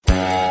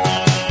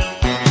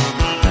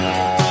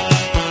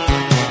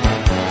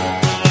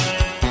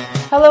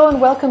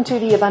Welcome to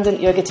the Abundant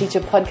Yoga Teacher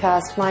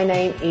podcast. My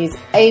name is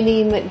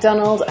Amy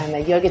McDonald. I'm a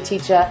yoga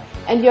teacher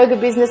and yoga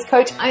business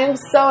coach. I am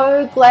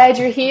so glad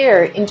you're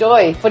here.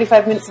 Enjoy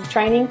 45 minutes of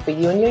training for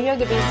you and your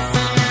yoga business.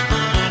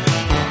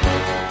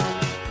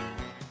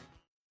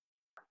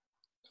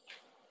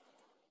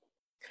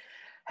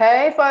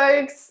 Hey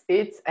folks,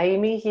 it's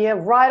Amy here,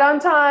 right on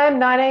time,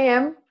 9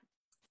 a.m.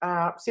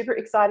 Super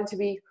excited to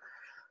be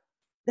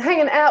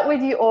hanging out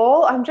with you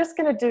all. I'm just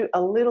going to do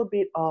a little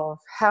bit of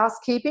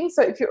housekeeping.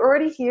 So if you're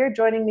already here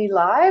joining me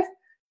live,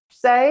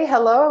 say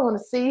hello. I want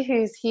to see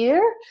who's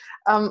here.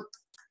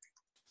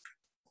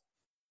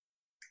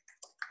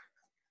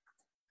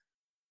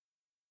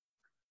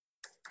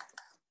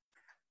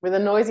 With the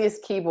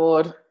noisiest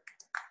keyboard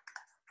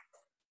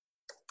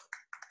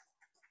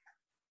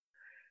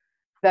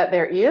that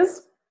there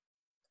is.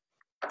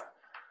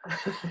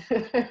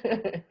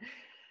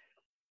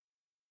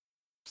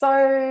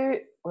 So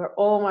we're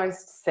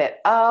almost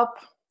set up.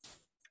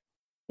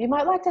 You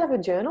might like to have a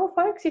journal,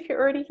 folks, if you're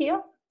already here.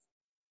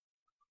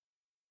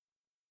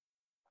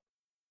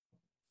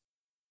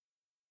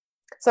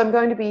 So I'm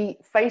going to be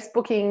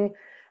Facebooking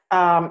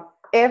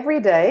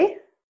every day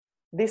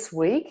this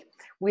week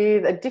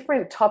with a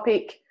different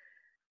topic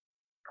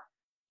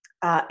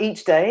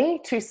each day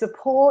to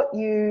support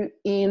you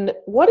in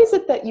what is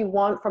it that you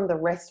want from the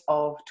rest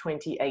of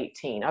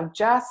 2018. I've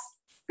just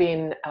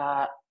been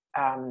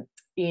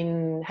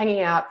in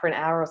hanging out for an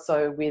hour or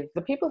so with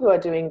the people who are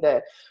doing the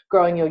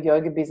Growing Your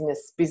Yoga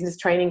business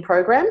training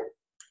program.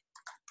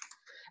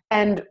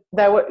 And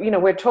they were,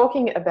 we're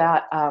talking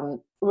about,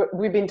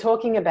 we've been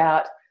talking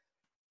about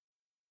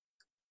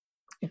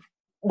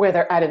where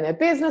they're at in their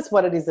business,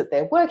 what it is that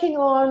they're working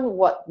on,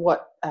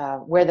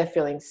 where they're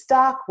feeling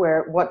stuck,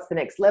 what's the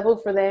next level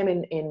for them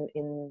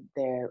in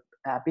their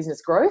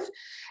business growth.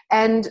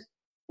 And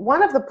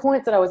one of the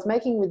points that I was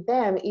making with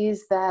them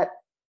is that,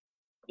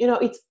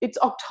 it's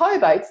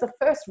October. It's the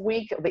first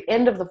week, the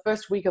end of the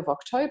first week of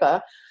October.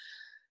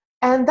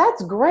 And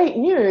that's great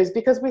news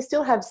because we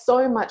still have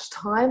so much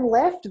time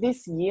left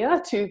this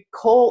year to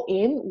call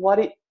in what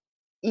it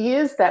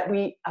is that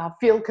we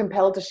feel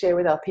compelled to share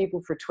with our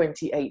people for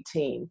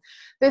 2018.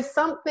 There's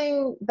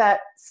something that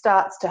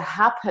starts to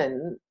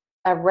happen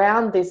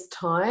around this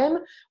time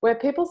where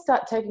people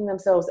start taking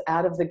themselves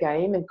out of the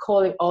game and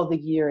calling, the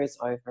year is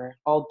over.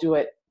 I'll do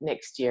it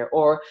next year.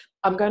 Or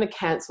I'm going to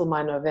cancel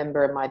my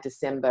November and my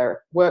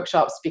December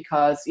workshops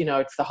because,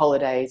 it's the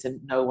holidays and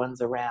no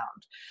one's around.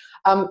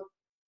 And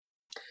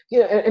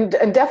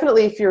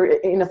definitely if you're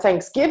in a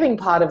Thanksgiving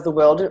part of the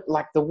world,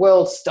 like the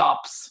world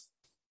stops,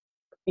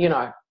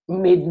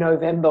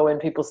 mid-November when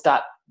people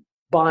start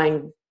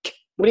buying,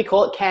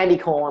 candy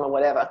corn or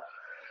whatever.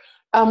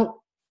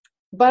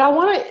 But I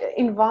want to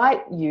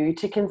invite you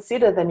to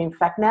consider that, in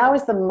fact, now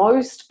is the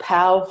most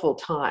powerful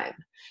time.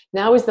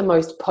 Now is the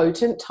most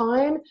potent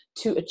time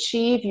to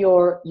achieve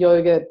your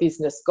yoga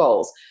business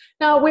goals.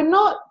 Now, when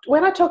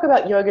I talk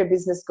about yoga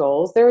business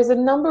goals, there is a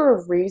number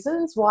of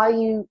reasons why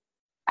you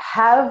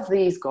have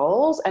these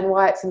goals and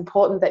why it's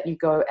important that you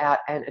go out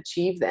and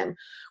achieve them.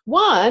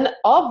 One,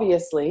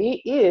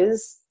 obviously,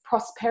 is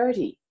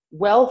prosperity,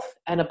 wealth,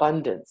 and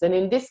abundance. And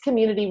in this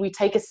community, we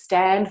take a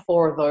stand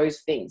for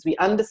those things. We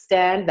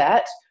understand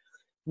that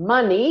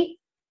money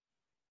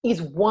is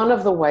one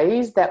of the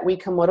ways that we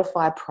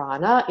commodify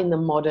prana in the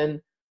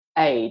modern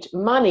age.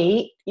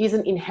 Money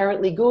isn't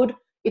inherently good.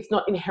 It's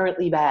not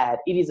inherently bad.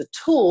 It is a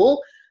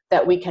tool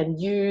that we can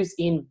use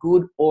in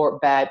good or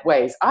bad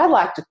ways. I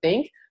like to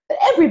think that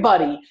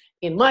everybody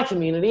in my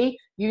community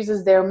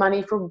uses their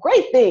money for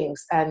great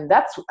things, and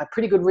that's a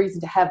pretty good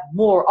reason to have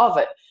more of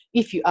it,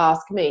 if you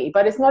ask me.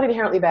 But it's not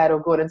inherently bad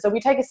or good. And so we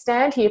take a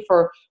stand here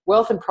for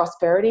wealth and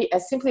prosperity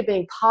as simply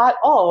being part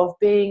of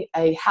being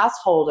a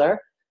householder,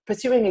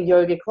 pursuing a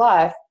yogic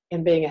life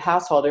and being a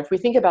householder. If we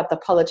think about the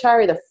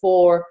Palachari, the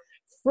 4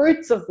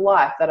 fruits of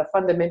life that are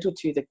fundamental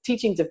to the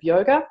teachings of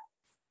yoga,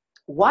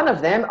 one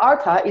of them,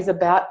 Artha, is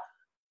about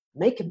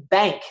making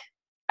bank,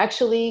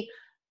 actually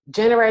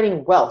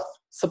generating wealth,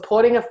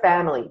 supporting a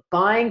family,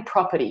 buying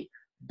property,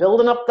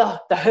 building up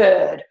the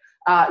herd,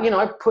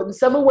 putting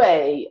some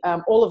away,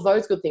 all of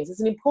those good things. It's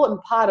an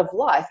important part of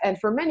life. And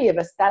for many of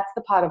us, that's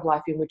the part of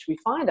life in which we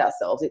find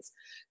ourselves. It's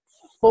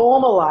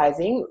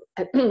formalizing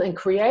and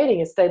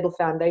creating a stable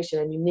foundation,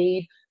 and you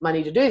need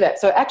money to do that.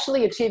 So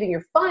actually achieving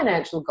your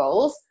financial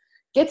goals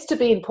gets to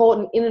be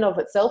important in and of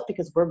itself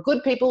because we're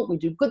good people. We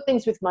do good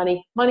things with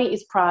money. Money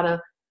is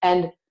prana,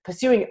 and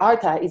pursuing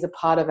artha is a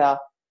part of our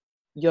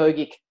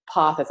yogic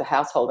path as a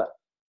householder.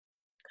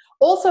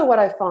 Also, what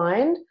I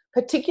find,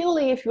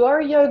 particularly if you are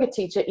a yoga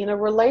teacher in a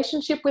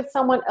relationship with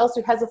someone else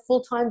who has a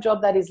full-time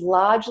job that is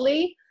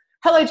largely,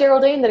 hello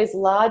Geraldine, that is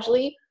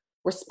largely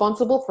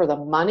responsible for the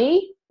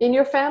money in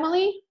your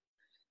family,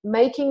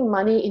 making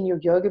money in your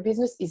yoga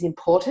business is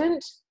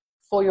important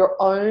for your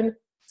own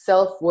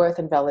self-worth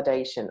and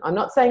validation. I'm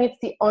not saying it's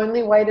the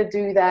only way to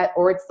do that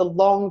or it's the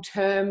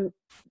long-term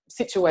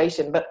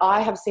situation, but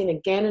I have seen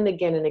again and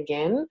again and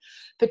again,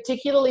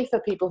 particularly for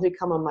people who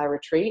come on my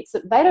retreats,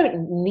 that they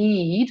don't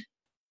need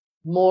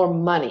more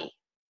money.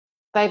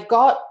 they've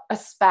got a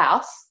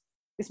spouse,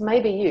 this may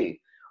be you,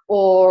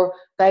 or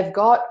they've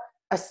got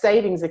a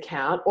savings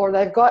account, or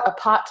they've got a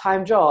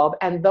part-time job,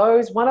 and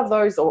one of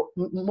those or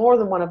more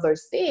than one of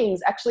those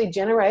things actually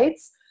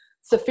generates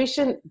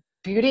sufficient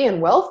beauty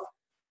and wealth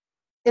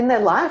in their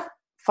life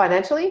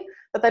financially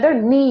that they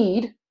don't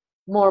need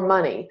more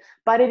money.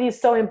 But it is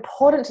so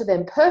important to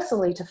them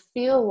personally to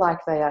feel like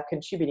they are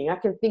contributing. I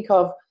can think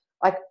of,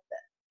 like,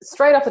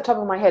 straight off the top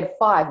of my head,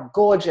 5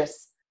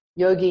 gorgeous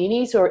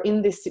yoginis who are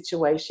in this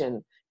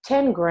situation.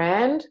 10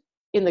 grand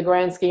in the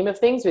grand scheme of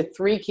things, with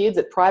 3 kids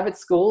at private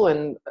school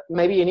and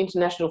maybe an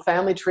international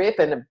family trip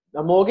and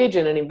a mortgage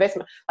and an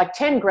investment. Like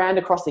 10 grand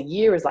across a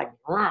year is like,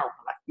 wow,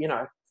 you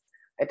know,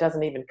 it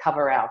doesn't even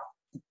cover our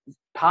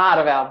part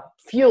of our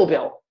fuel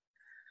bill.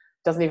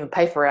 Doesn't even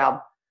pay for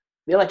our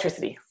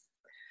electricity.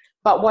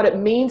 But what it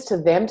means to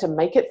them to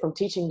make it from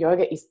teaching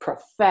yoga is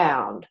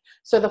profound.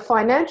 So the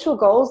financial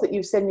goals that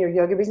you've set in your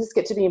yoga business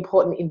get to be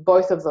important in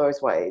both of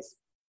those ways.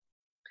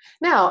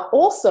 Now,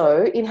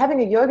 also, in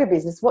having a yoga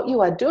business, what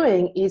you are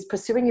doing is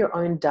pursuing your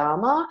own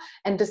dharma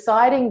and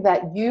deciding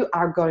that you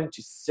are going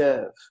to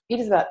serve. It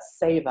is about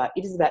savor.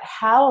 It is about,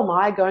 how am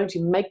I going to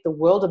make the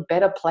world a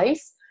better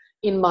place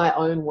in my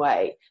own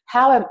way?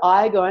 How am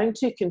I going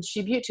to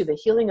contribute to the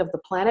healing of the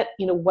planet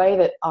in a way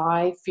that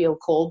I feel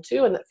called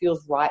to and that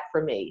feels right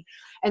for me?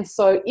 And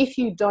so if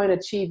you don't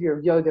achieve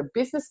your yoga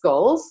business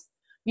goals,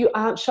 you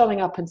aren't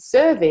showing up and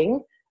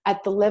serving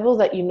at the level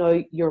that you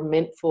know you're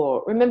meant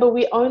for. Remember,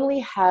 we only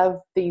have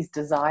these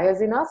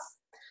desires in us.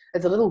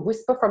 There's a little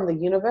whisper from the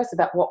universe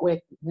about what we're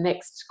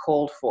next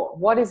called for.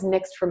 What is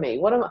next for me?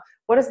 What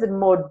is the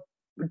more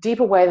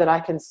deeper way that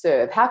I can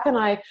serve? How can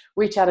I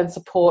reach out and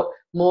support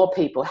more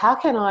people? How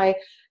can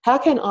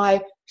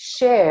I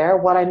share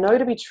what I know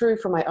to be true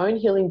from my own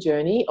healing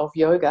journey of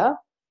yoga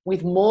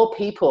with more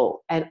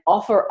people and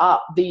offer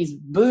up these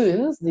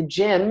boons, the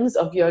gems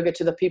of yoga,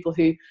 to the people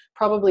who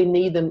probably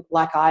need them,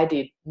 like I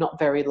did not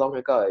very long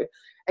ago?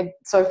 And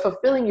so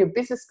fulfilling your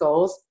business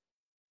goals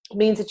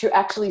means that you're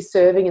actually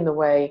serving in the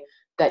way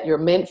that you're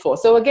meant for.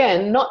 So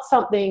again, not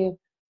something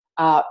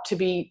to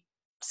be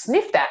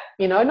sniffed at,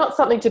 you know, not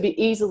something to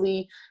be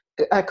easily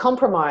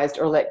compromised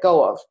or let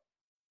go of.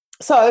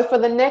 So for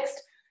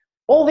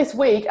all this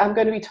week, I'm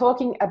going to be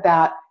talking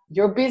about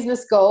your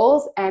business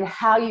goals and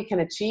how you can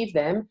achieve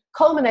them,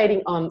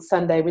 culminating on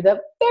Sunday with a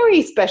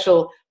very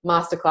special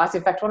masterclass.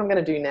 In fact, what I'm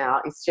going to do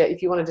now is,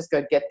 if you want to just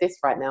go get this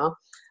right now,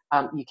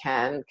 you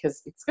can,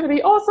 because it's going to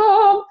be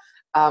awesome.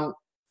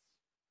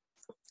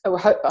 We're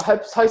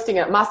hosting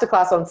a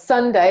masterclass on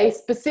Sunday,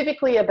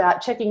 specifically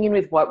about checking in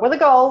with what were the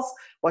goals,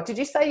 what did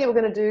you say you were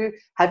going to do,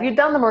 have you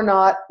done them or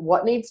not,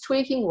 what needs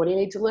tweaking, what do you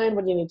need to learn,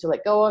 what do you need to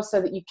let go of,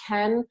 so that you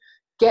can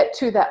get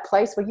to that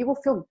place where you will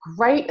feel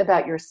great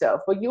about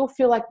yourself, where you will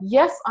feel like,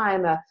 yes, I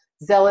am a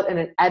zealot and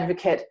an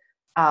advocate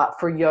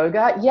for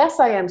yoga. Yes,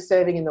 I am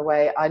serving in the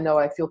way I know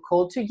I feel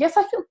called to. Yes,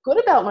 I feel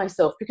good about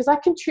myself because I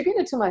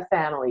contributed to my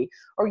family.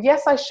 Or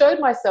yes, I showed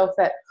myself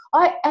that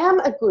I am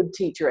a good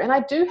teacher and I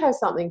do have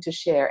something to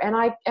share, and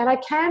I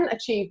can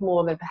achieve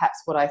more than perhaps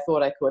what I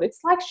thought I could. It's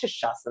like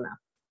Shasana,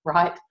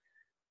 right?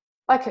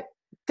 Like,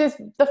 does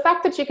the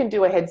fact that you can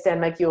do a headstand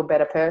make you a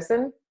better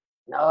person?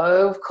 No,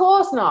 of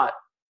course not.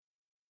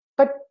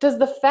 But does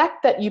the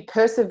fact that you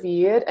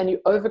persevered and you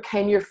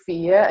overcame your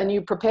fear and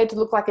you prepared to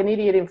look like an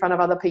idiot in front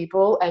of other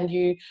people and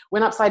you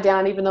went upside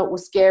down even though it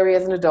was scary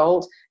as an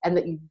adult, and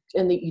that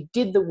you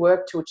did the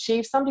work to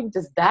achieve something,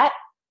 does that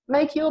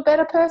make you a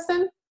better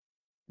person?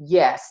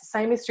 Yes.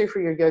 Same is true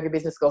for your yoga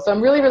business goal. So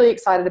I'm really, really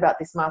excited about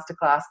this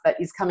masterclass that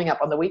is coming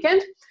up on the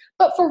weekend.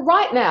 But for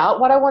right now,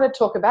 what I want to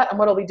talk about and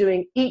what I'll be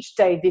doing each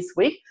day this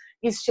week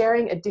is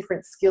sharing a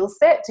different skill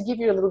set to give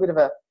you a little bit of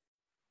a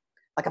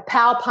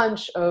power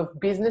punch of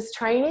business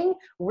training,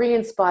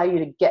 re-inspire you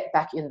to get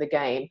back in the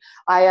game.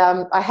 I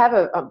have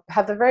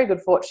the very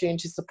good fortune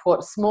to support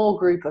a small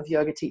group of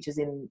yoga teachers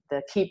in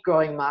the Keep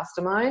Growing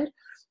Mastermind.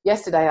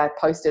 Yesterday, I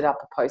posted up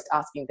a post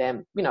asking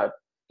them, you know,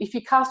 if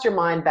you cast your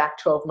mind back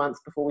 12 months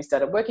before we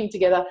started working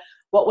together,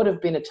 what would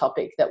have been a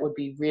topic that would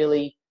be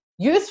really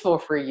useful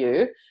for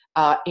you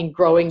in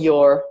growing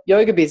your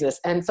yoga business?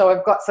 And so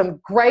I've got some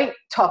great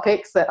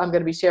topics that I'm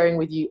going to be sharing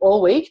with you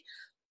all week.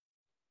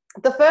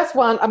 The first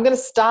one I'm going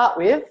to start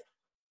with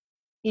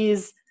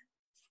is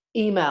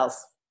emails.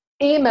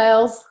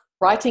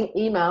 Writing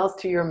emails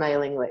to your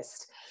mailing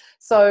list.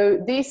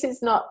 So this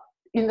is not,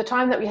 in the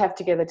time that we have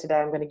together today,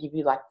 I'm going to give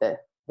you like the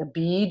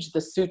Bij,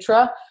 the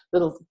sutra,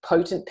 little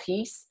potent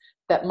piece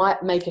that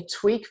might make a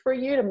tweak for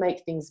you to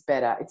make things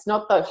better. It's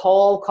not the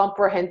whole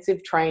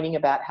comprehensive training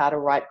about how to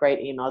write great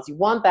emails. You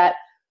want that,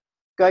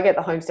 go get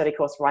the home study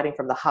course, Writing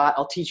from the Heart.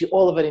 I'll teach you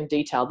all of it in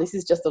detail. This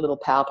is just a little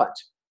power punch.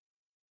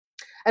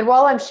 And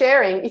while I'm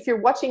sharing, if you're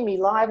watching me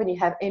live and you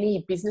have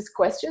any business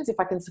questions, if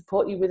I can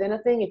support you with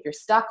anything, if you're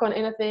stuck on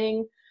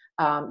anything,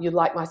 you'd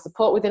like my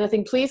support with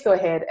anything, please go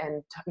ahead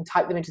and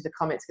type them into the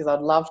comments, because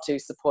I'd love to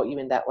support you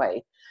in that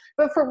way.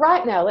 But for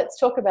right now, let's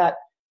talk about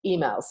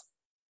emails.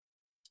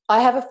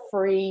 I have a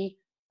free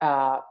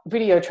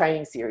video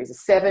training series,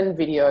 7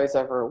 videos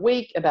over a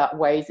week about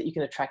ways that you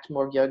can attract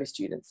more yoga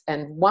students.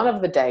 And one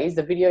of the days,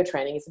 the video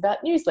training is about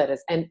newsletters.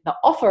 And the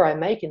offer I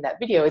make in that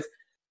video is,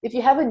 if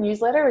you have a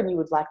newsletter and you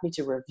would like me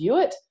to review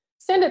it,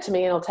 send it to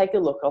me and I'll take a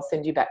look. I'll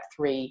send you back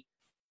 3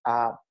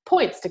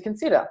 points to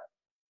consider.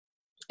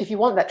 If you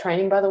want that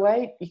training, by the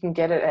way, you can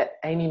get it at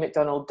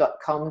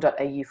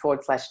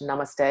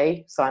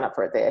amymcdonald.com.au/namaste. Sign up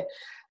for it there.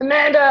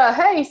 Amanda,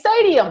 hey,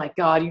 Sadie, oh my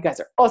God, you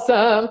guys are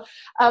awesome.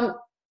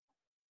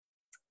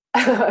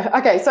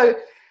 Okay, so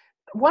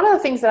one of the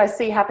things that I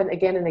see happen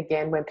again and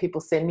again when people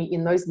send me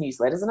in those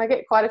newsletters, and I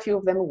get quite a few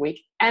of them a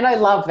week, and I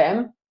love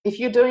them. If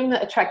you're doing the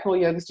Attract More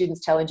Yoga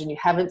Students Challenge and you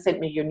haven't sent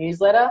me your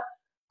newsletter,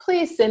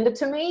 please send it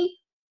to me.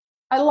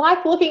 I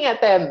like looking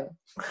at them.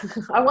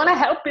 I want to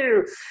help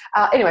you.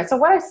 Anyway, so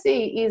what I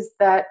see is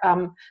that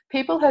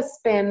people have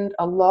spent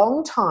a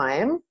long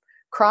time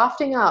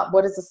crafting up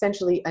what is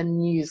essentially a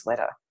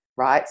newsletter,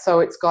 right? So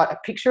it's got a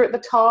picture at the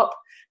top,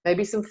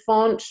 maybe some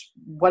font,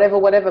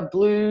 whatever,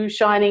 blue,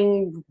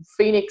 shining,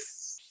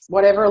 phoenix,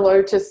 whatever,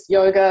 lotus,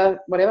 yoga,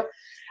 whatever.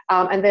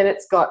 And then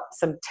it's got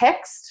some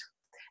text.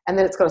 And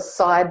then it's got a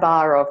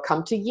sidebar of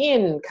come to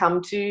Yin,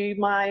 come to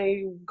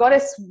my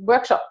goddess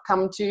workshop,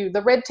 come to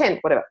the red tent,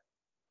 whatever,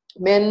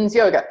 men's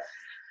yoga.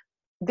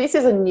 This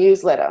is a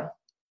newsletter,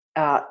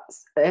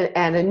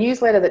 and a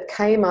newsletter that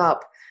came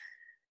up,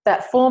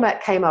 that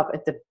format came up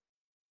at the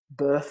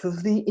birth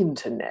of the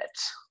internet.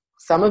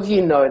 Some of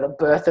you know the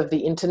birth of the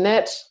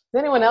internet. Does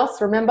anyone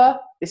else remember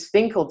this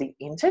thing called the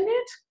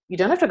internet? You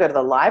don't have to go to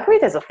the library.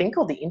 There's a thing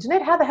called the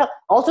internet. How the hell?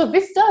 Alta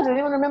Vista? Does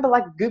anyone remember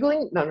like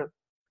Googling? No.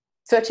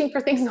 Searching for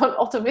things on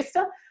Alta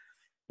Vista?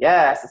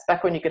 Yes, it's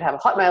back when you could have a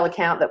Hotmail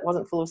account that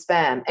wasn't full of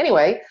spam.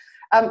 Anyway,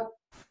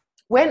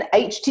 when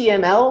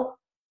HTML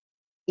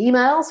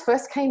emails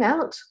first came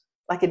out,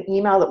 like an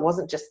email that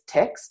wasn't just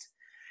text,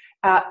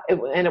 and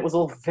it was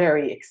all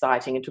very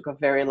exciting. It took a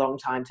very long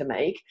time to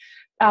make.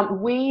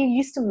 We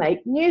used to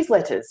make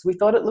newsletters. We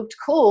thought it looked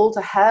cool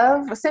to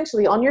have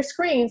essentially on your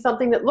screen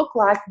something that looked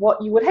like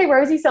what you would, hey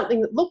Rosie, something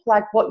that looked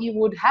like what you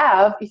would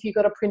have if you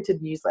got a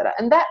printed newsletter.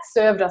 And that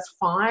served us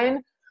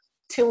fine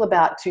till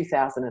about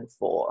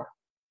 2004,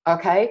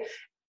 okay?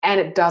 And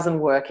it doesn't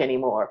work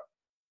anymore.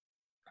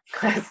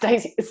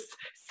 Stacey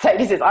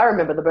says, I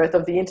remember the birth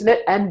of the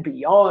internet and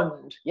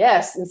beyond.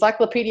 Yes,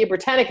 Encyclopedia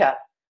Britannica.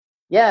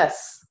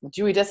 Yes,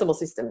 Dewey Decimal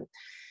System.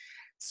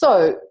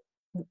 So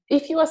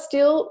if you are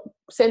still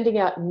sending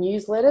out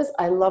newsletters,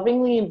 I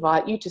lovingly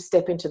invite you to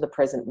step into the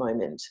present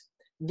moment.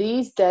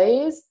 These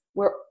days,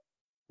 the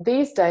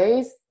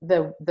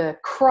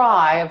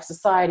cry of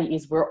society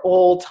is we're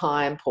all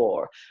time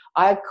poor.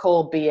 I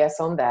call BS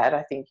on that.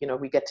 I think,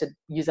 we get to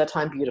use our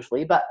time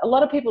beautifully, but a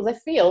lot of people, they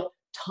feel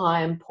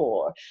time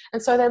poor.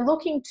 And so they're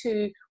looking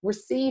to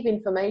receive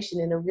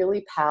information in a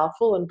really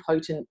powerful and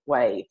potent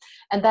way.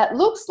 And that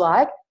looks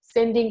like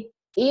sending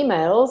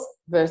emails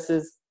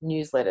versus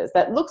newsletters.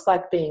 That looks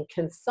like being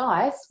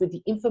concise with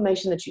the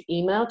information that you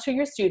email to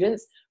your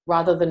students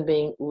rather than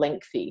being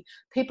lengthy.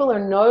 People are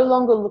no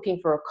longer looking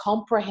for a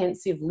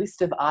comprehensive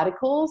list of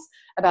articles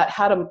about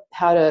how to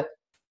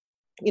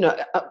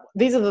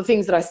these are the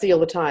things that I see all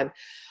the time.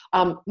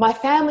 My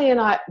family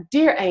and I,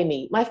 dear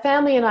Amy, my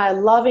family and I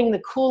are loving the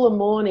cooler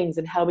mornings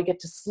and how we get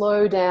to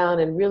slow down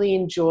and really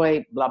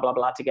enjoy blah, blah,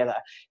 blah together.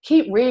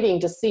 Keep reading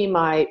to see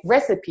my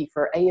recipe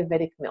for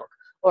Ayurvedic milk.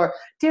 Or,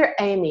 dear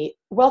Amy,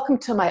 welcome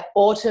to my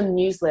autumn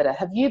newsletter.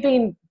 Have you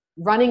been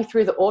running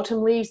through the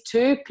autumn leaves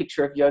too?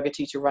 Picture of yoga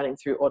teacher running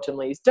through autumn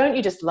leaves. Don't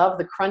you just love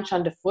the crunch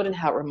underfoot and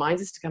how it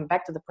reminds us to come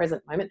back to the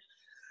present moment?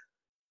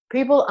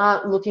 People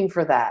aren't looking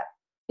for that.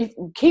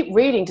 Keep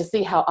reading to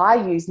see how I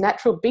use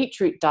natural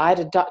beetroot dye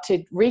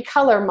to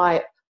recolor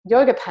my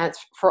yoga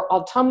pants for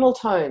autumnal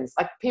tones.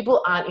 Like,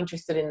 people aren't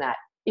interested in that.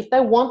 If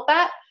they want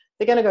that,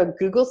 they're going to go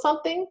Google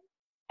something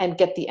and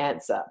get the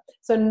answer.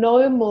 So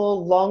no more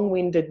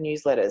long-winded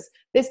newsletters.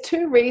 There's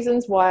 2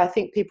 reasons why I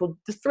think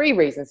there's 3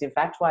 reasons, in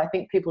fact, why I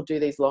think people do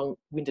these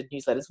long-winded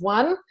newsletters.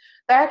 One,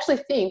 they actually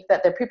think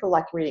that their people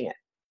like reading it.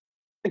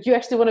 Like, you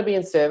actually want to be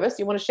in service.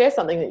 You want to share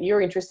something that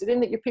you're interested in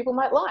that your people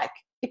might like.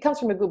 It comes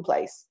from a good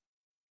place.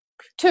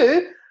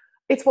 2,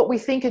 it's what we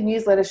think a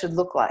newsletter should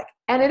look like.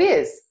 And it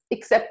is,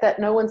 except that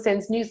no one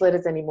sends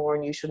newsletters anymore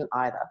and you shouldn't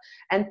either.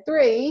 And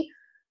 3,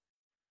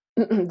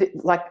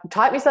 like,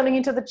 type me something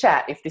into the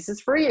chat if this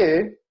is for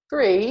you.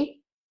 3,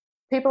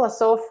 people are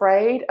so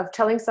afraid of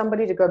telling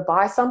somebody to go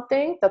buy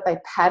something that they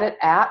pad it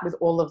out with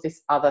all of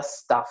this other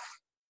stuff,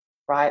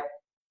 right?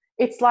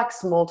 It's like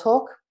small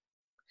talk,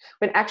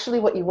 when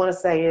actually what you want to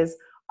say is,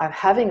 I'm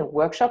having a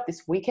workshop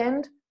this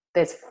weekend.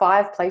 There's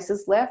 5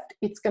 places left.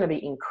 It's going to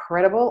be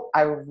incredible.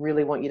 I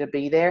really want you to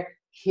be there.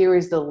 Here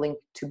is the link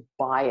to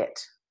buy it.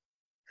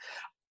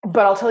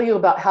 But I'll tell you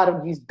about how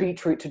to use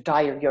beetroot to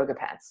dye your yoga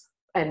pants.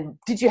 And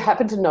did you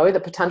happen to know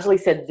that Patanjali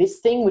said this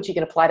thing, which you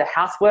can apply to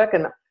housework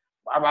and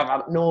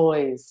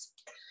noise?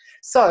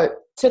 So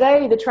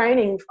today, the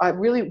training,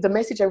 the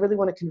message I really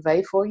want to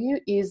convey for you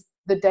is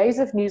the days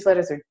of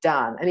newsletters are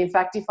done. And in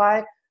fact,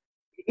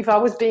 if I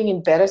was being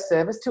in better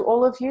service to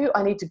all of you,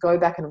 I need to go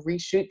back and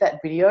reshoot that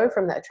video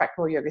from the Attract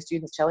More Yoga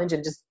Students Challenge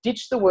and just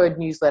ditch the word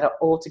newsletter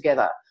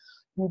altogether.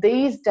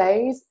 These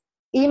days,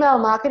 email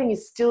marketing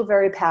is still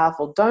very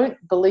powerful. Don't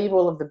believe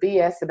all of the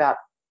BS about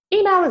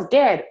email is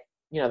dead.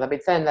 You know, they've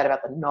been saying that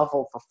about the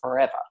novel for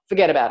forever.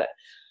 Forget about it.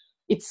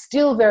 It's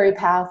still very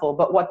powerful,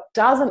 but what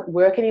doesn't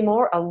work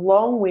anymore are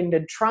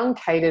long-winded,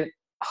 truncated,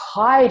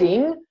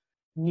 hiding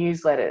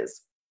newsletters.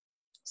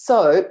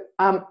 So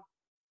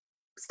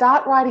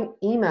start writing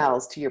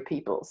emails to your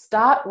people.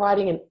 Start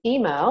writing an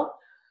email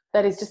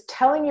that is just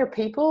telling your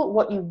people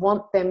what you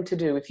want them to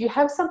do. If you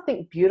have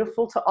something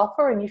beautiful to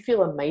offer and you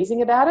feel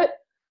amazing about it,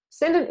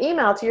 send an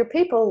email to your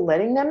people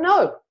letting them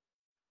know,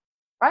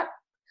 right?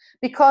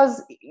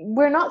 Because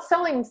we're not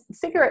selling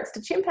cigarettes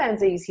to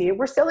chimpanzees here.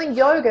 We're selling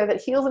yoga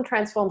that heals and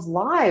transforms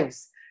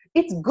lives.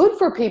 It's good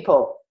for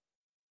people.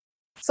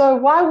 So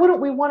why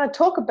wouldn't we want to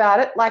talk about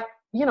it like,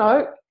 you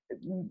know,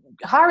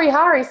 hurry,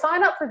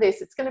 sign up for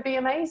this. It's going to be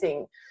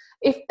amazing.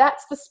 If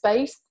that's the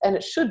space, and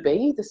it should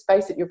be the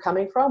space that you're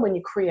coming from when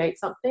you create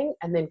something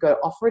and then go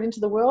offer it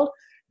into the world,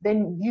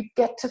 then you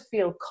get to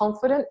feel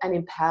confident and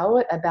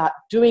empowered about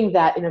doing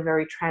that in a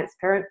very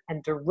transparent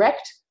and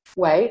direct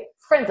way,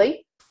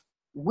 friendly,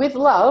 with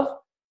love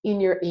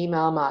in your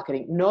email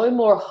marketing. No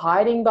more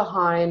hiding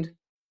behind,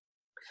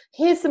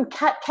 here's some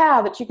cat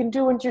cow that you can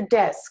do into your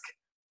desk.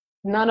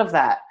 None of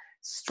that.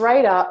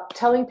 Straight up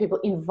telling people,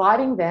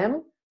 inviting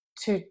them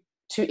to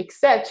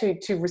accept,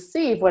 to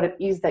receive what it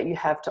is that you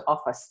have to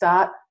offer.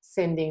 Start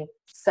sending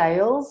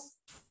sales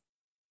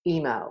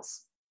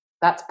emails.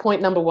 That's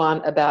point number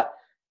one about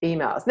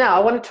emails. Now, I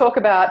want to talk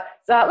about,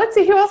 let's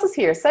see who else is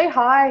here. Say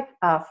hi,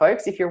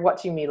 folks, if you're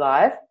watching me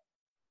live.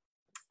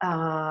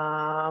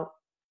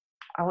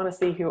 I want to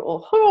see who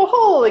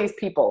all these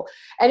people.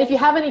 And if you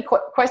have any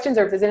questions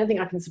or if there's anything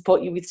I can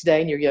support you with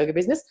today in your yoga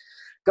business,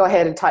 go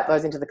ahead and type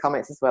those into the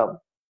comments as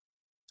well.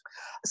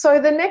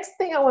 So the next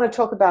thing I want to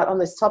talk about on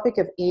this topic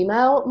of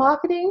email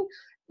marketing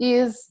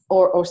is,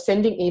 or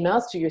sending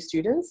emails to your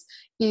students,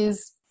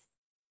 is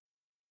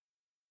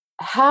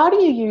how do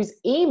you use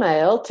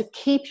email to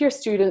keep your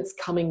students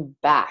coming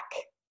back?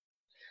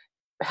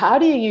 How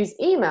do you use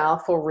email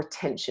for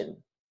retention?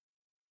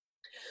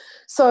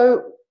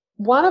 So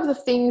one of the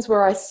things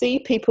where I see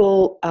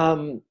people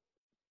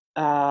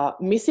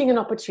missing an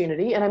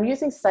opportunity, and I'm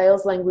using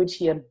sales language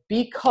here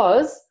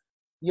because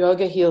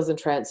yoga heals and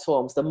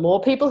transforms. The more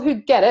people who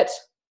get it,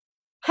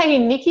 hey,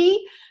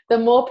 Nikki, the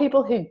more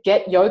people who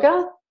get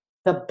yoga,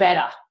 the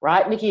better,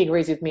 right? Nikki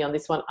agrees with me on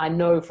this one. I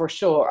know for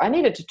sure. I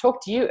needed to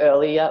talk to you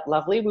earlier,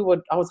 lovely.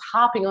 I was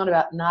harping on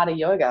about Nada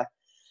yoga,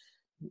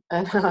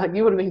 and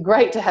you would have been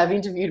great to have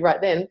interviewed right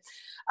then.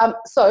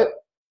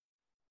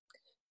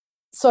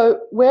 So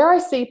where I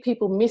see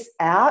people miss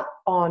out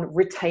on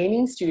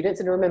retaining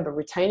students, and remember,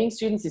 retaining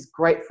students is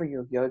great for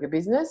your yoga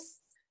business.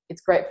 It's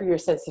great for your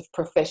sense of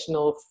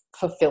professional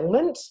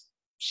fulfillment,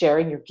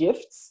 sharing your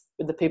gifts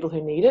with the people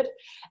who need it.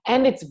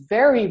 And it's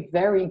very,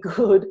 very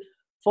good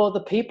for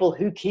the people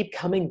who keep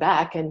coming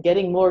back and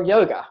getting more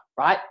yoga,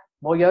 right?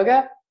 More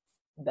yoga,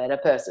 better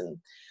person.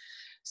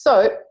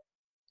 So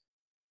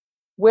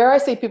where I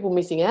see people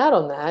missing out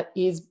on that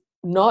is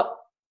not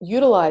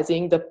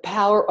utilizing the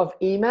power of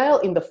email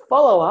in the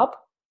follow-up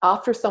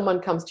after someone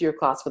comes to your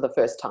class for the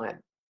first time.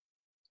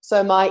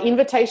 So my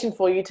invitation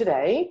for you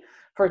today,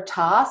 for a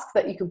task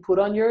that you can put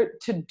on your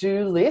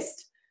to-do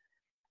list,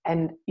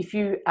 and if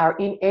you are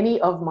in any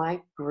of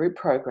my group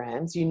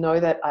programs, you know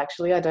that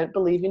actually I don't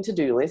believe in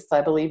to-do lists.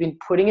 I believe in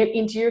putting it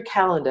into your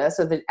calendar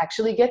so that it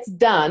actually gets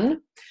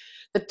done.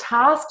 The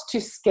task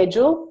to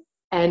schedule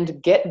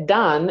and get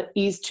done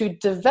is to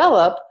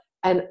develop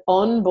an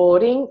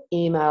onboarding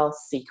email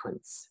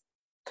sequence.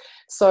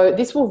 So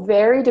this will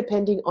vary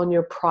depending on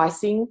your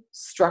pricing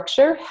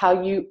structure,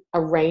 how you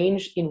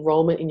arrange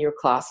enrollment in your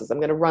classes. I'm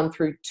going to run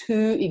through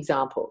 2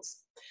 examples.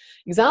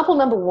 Example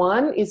number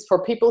 1 is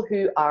for people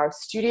who are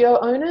studio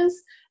owners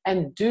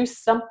and do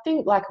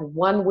something like a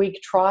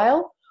 1-week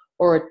trial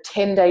or a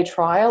 10-day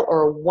trial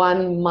or a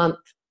 1-month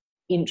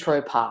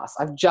intro pass.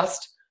 I've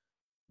just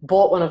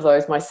bought one of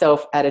those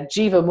myself at a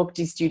Jiva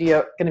Mukti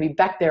studio. Going to be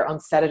back there on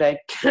Saturday.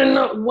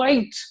 Cannot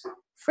wait.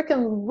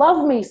 Freaking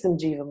love me some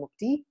Jiva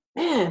Mukti.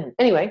 Man.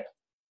 Anyway,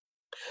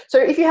 so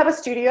if you have a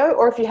studio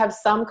or if you have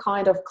some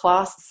kind of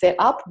class set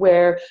up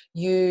where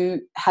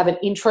you have an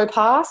intro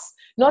pass,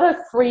 not a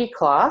free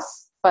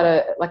class, but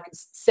a like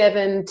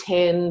 7,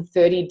 10,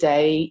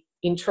 30-day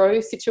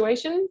intro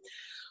situation,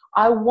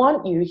 I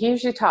want you,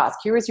 here's your task,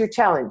 here is your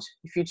challenge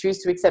if you choose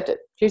to accept it.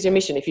 Here's your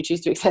mission if you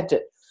choose to accept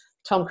it.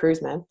 Tom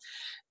Cruise, man.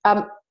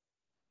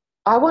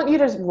 I want you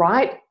to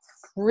write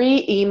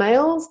 3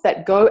 emails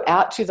that go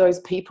out to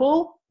those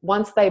people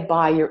once they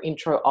buy your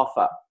intro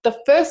offer. The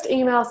first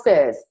email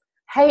says,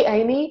 hey,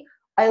 Amy,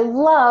 I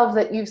love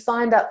that you've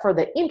signed up for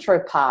the intro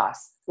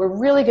pass. We're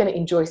really going to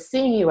enjoy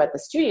seeing you at the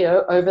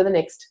studio over the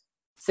next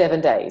 7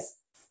 days.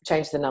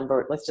 Change the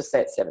number. Let's just say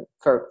it's 7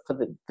 for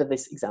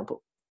this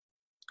example.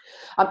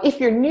 If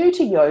you're new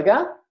to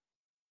yoga,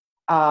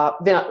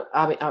 then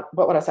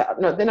what would I say?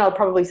 No, then I'll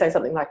probably say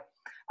something like,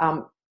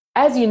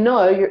 As you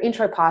know, your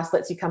intro pass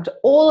lets you come to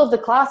all of the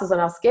classes on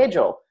our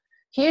schedule.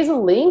 Here's a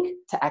link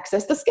to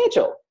access the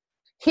schedule.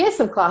 Here's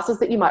some classes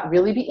that you might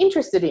really be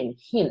interested in.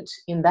 Hint,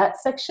 in that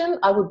section,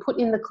 I would put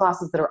in the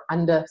classes that are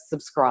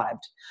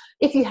undersubscribed.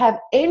 If you have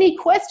any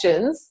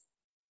questions,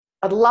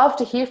 I'd love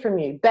to hear from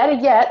you. Better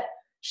yet,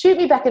 shoot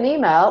me back an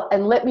email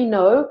and let me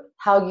know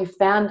how you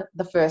found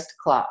the first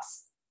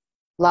class.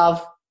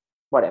 Love,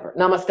 whatever,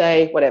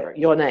 namaste, whatever,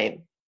 your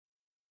name.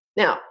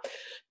 Now,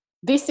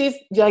 this is,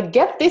 you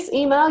get this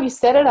email, you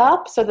set it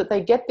up so that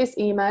they get this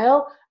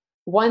email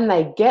when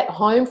they get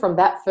home from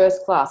that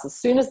first class. As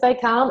soon as they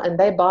come and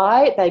they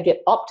buy, they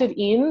get opted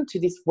in to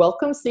this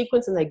welcome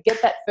sequence and they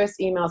get that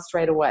first email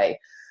straight away.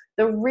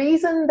 The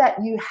reason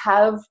that you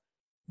have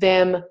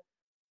them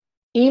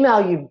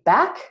email you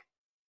back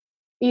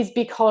is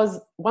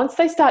because once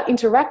they start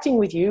interacting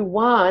with you,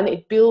 one,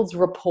 it builds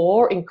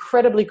rapport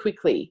incredibly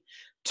quickly.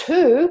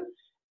 Two,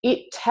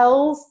 it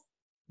tells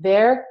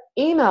their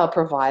email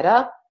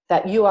provider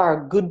that you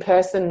are a good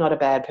person, not a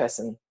bad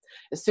person.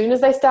 As soon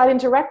as they start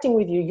interacting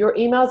with you, your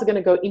emails are going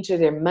to go into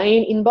their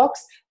main inbox,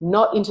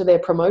 not into their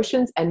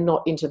promotions and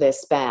not into their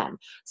spam.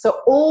 So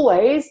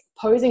always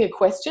posing a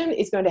question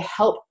is going to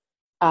help.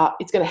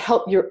 It's going to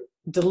help your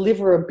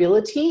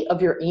deliverability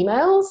of your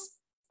emails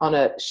on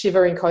a Shiva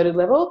encoded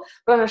level,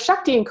 but on a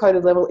Shakti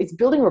encoded level, it's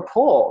building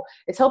rapport.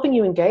 It's helping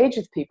you engage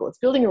with people. It's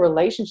building a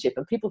relationship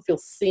and people feel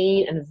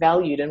seen and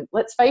valued. And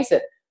let's face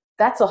it,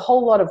 that's a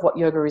whole lot of what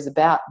yoga is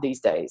about these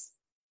days.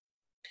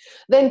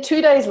 Then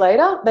 2 days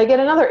later, they get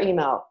another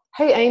email.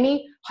 Hey,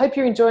 Amy, hope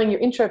you're enjoying your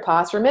intro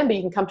pass. Remember,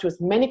 you can come to as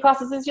many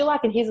classes as you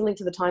like, and here's a link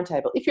to the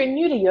timetable. If you're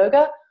new to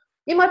yoga,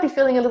 you might be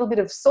feeling a little bit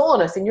of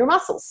soreness in your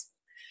muscles.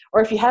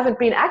 Or if you haven't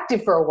been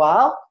active for a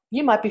while,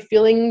 you might be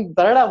feeling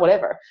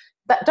whatever.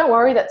 Don't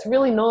worry, that's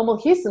really normal.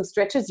 Here's some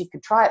stretches you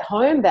could try at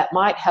home that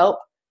might help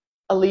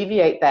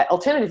alleviate that.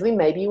 Alternatively,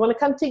 maybe you want to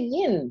come to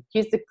Yin.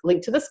 Here's the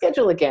link to the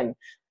schedule again.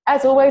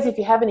 As always, if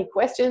you have any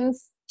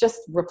questions, just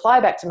reply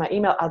back to my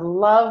email. I'd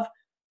love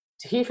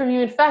to hear from you.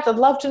 In fact, I'd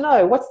love to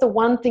know what's the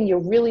one thing you're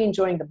really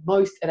enjoying the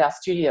most at our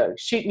studio.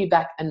 Shoot me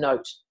back a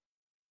note.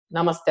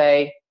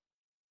 Namaste,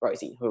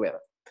 Rosie, whoever.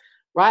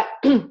 Right?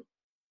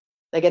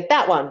 They get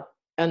that one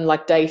on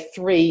like day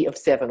 3 of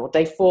 7 or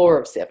day 4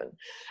 of 7.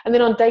 And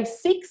then on day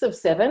 6 of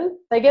 7,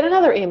 they get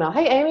another email.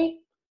 Hey, Amy,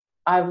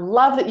 I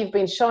love that you've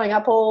been showing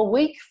up all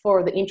week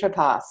for the intro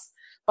pass.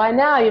 By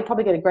now, you'll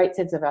probably get a great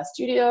sense of our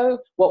studio,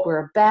 what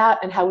we're about,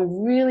 and how we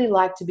really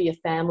like to be a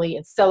family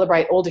and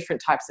celebrate all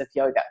different types of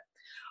yoga.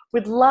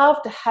 We'd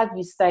love to have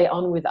you stay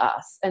on with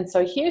us. And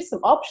so here's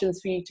some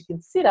options for you to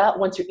consider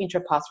once your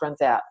intro pass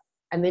runs out.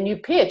 And then you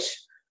pitch,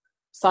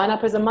 sign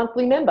up as a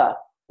monthly member,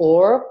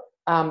 or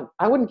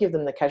I wouldn't give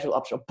them the casual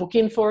option, book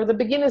in for the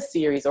beginner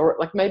series, or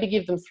like maybe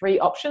give them 3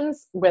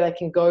 options where they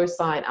can go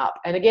sign up.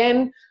 And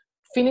again,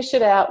 finish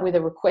it out with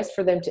a request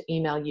for them to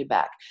email you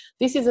back.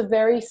 This is a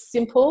very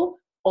simple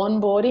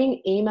onboarding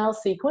email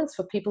sequence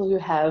for people who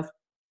have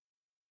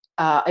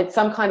it's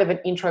some kind of an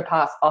intro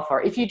pass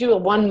offer. If you do a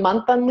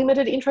 1-month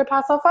unlimited intro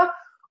pass offer,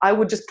 I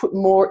would just put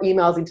more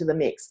emails into the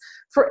mix.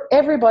 For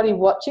everybody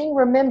watching,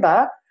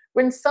 remember,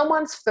 when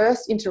someone's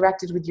first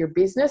interacted with your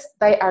business,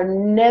 they are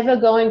never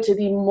going to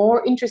be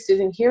more interested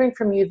in hearing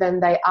from you than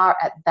they are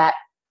at that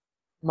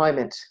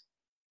moment.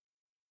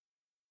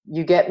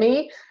 You get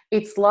me?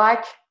 It's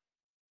like,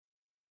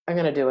 I'm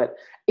going to do it.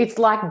 It's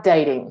like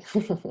dating.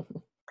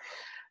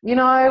 You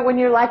know, when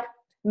you're like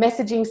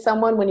messaging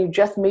someone when you're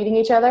just meeting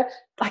each other,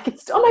 like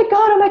it's, oh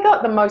my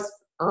God, the most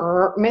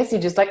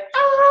message is like,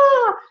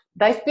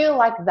 they feel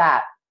like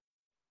that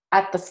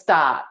at the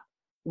start.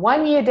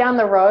 1 year down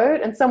the road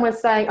and someone's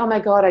saying, oh my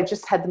God, I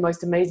just had the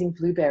most amazing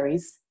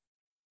blueberries.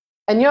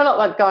 And you're not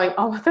like going,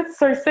 oh, that's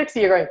so sexy.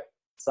 You're going,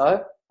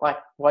 so like,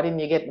 why didn't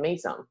you get me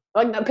some?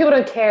 Like, people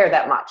don't care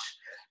that much.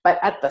 But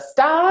at the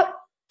start,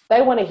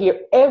 they want to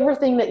hear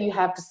everything that you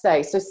have to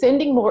say. So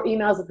sending more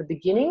emails at the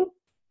beginning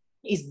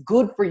is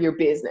good for your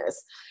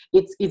business.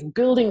 It's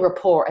building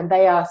rapport, and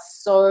they are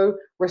so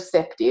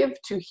receptive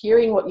to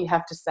hearing what you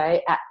have to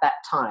say at that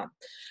time.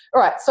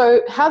 All right,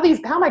 so how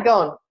am I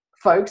going,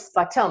 folks?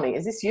 Like, tell me,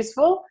 is this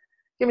useful?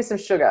 Give me some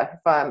sugar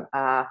if I'm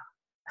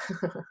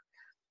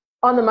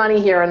on the money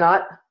here or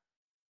not.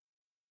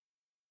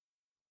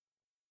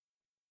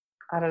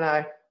 I don't know.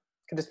 I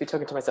could just be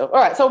talking to myself. All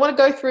right, so I want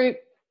to go through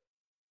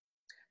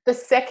the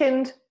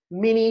second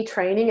mini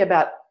training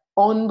about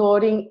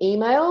onboarding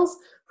emails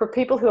for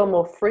people who are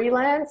more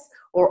freelance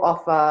or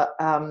offer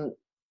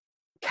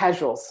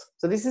casuals.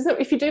 So this is,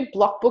 if you do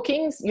block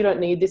bookings, you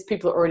don't need this.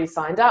 People are already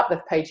signed up.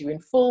 They've paid you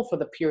in full for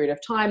the period of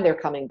time. They're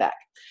coming back.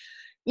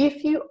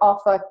 If you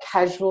offer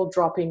casual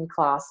drop-in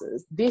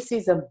classes, this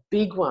is a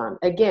big one.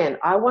 Again,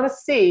 I want to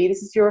see,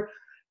 this is your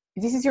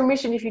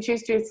mission if you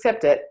choose to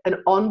accept it, an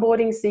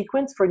onboarding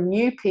sequence for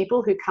new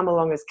people who come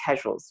along as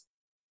casuals.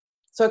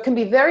 So it can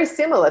be very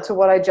similar to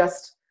what I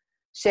just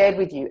shared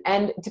with you.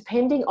 And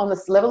depending on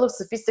the level of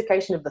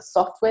sophistication of the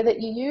software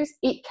that you use,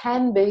 it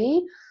can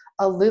be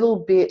a little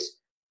bit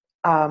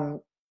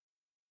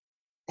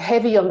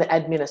heavy on the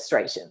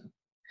administration.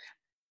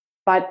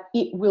 but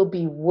it will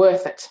be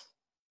worth it.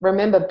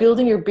 Remember,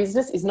 building your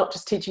business is not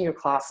just teaching your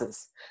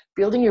classes.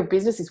 Building your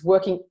business is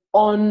working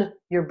on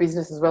your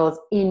business as well as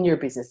in your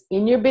business.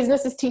 In your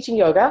business is teaching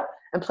yoga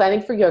and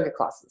planning for yoga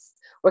classes.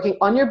 Working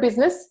on your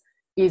business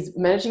is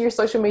managing your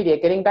social media,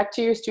 getting back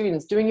to your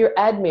students, doing your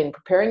admin,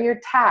 preparing your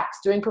tax,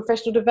 doing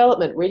professional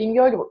development, reading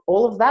yoga.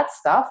 All of that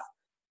stuff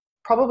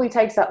probably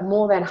takes up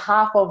more than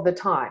half of the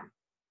time.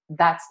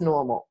 That's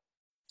normal.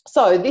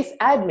 So this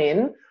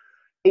admin,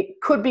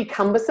 it could be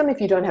cumbersome if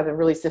you don't have a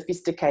really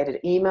sophisticated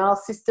email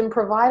system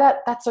provider.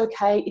 That's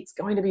okay. It's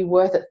going to be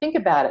worth it. Think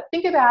about it.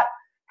 Think about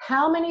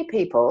how many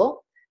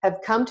people have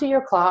come to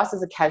your class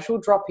as a casual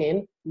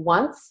drop-in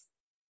once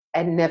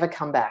and never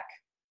come back.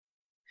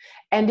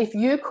 And if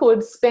you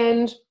could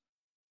spend,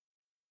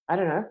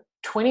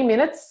 20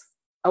 minutes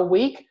a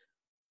week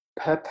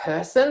per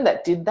person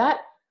that did that,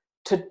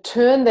 to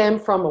turn them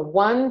from a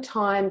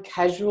one-time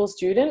casual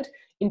student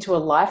into a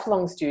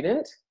lifelong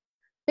student,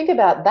 think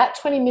about that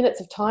 20 minutes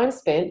of time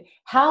spent,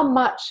 how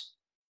much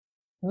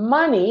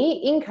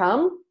money,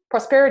 income,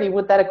 prosperity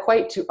would that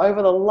equate to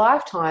over the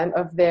lifetime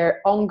of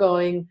their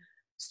ongoing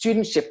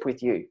studentship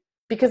with you?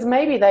 Because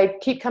maybe they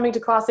keep coming to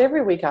class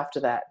every week after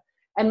that.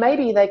 And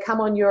maybe they come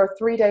on your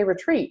 3-day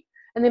retreat.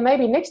 And then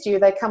maybe next year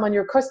they come on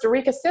your Costa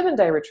Rica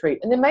 7-day retreat.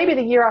 And then maybe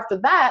the year after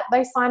that,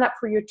 they sign up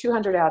for your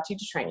 200-hour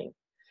teacher training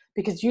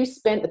because you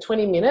spent the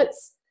 20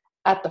 minutes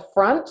at the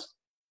front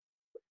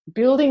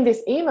building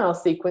this email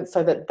sequence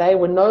so that they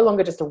were no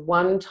longer just a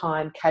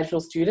one-time casual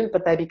student,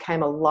 but they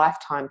became a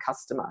lifetime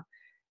customer.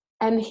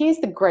 And here's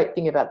the great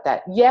thing about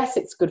that. Yes,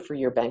 it's good for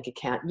your bank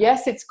account.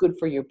 Yes, it's good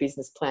for your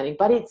business planning,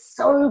 but it's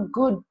so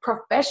good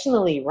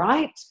professionally,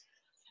 right?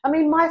 I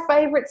mean, my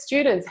favorite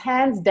students,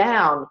 hands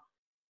down,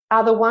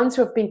 are the ones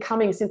who have been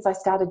coming since I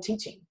started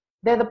teaching.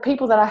 They're the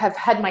people that I have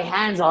had my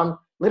hands on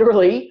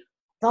literally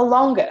the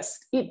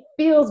longest. It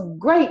feels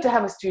great to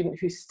have a student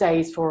who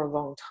stays for a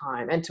long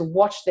time and to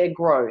watch their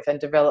growth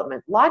and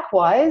development.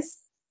 Likewise,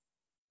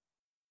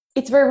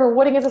 it's very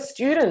rewarding as a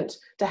student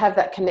to have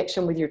that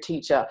connection with your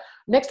teacher.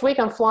 Next week,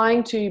 I'm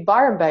flying to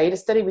Byron Bay to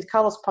study with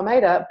Carlos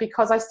Pomeda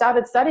because I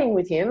started studying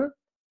with him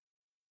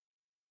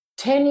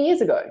 10 years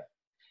ago.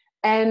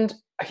 And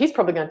he's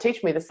probably going to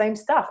teach me the same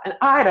stuff. And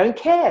I don't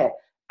care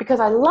because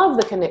I love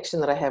the connection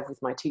that I have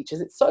with my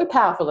teachers. It's so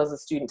powerful as a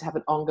student to have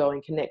an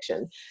ongoing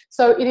connection.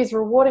 So it is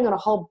rewarding on a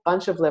whole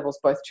bunch of levels,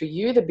 both to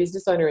you, the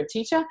business owner and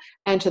teacher,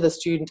 and to the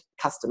student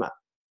customer.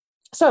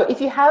 So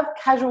if you have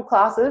casual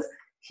classes,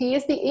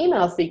 here's the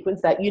email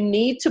sequence that you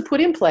need to put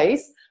in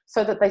place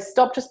so that they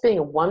stop just being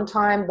a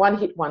one-time,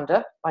 one-hit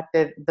wonder, like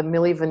they're the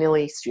Milli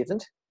Vanilli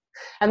student,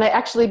 and they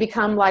actually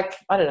become like,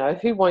 I don't know,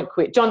 who won't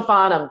quit? John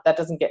Farnham, that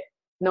doesn't get,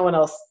 no one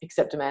else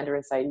except Amanda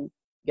and Sadie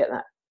get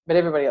that. But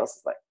everybody else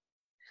is like,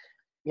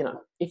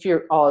 if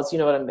you're Oz, you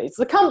know what I mean. It's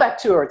the comeback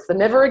tour. It's the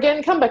never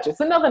again comeback tour. It's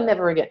another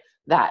never again.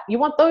 That. You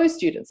want those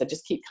students that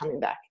just keep coming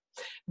back.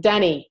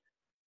 Danny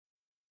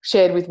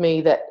shared with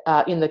me that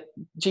in the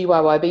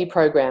GYYB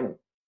program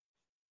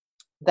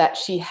that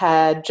she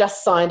had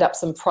just signed up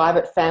some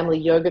private family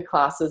yoga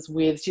classes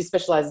with, she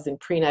specializes in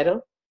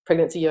prenatal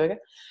pregnancy yoga.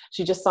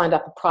 She just signed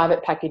up a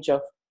private package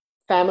of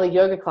family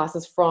yoga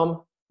classes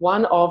from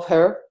one of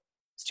her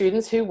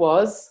students who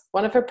was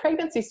one of her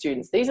pregnancy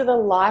students. These are the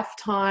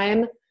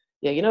lifetime,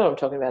 you know what I'm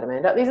talking about,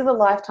 Amanda. These are the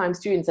lifetime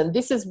students. And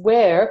this is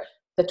where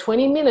the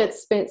 20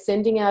 minutes spent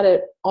sending out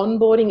an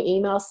onboarding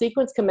email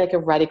sequence can make a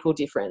radical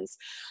difference.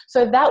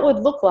 So that would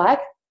look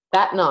like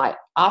that night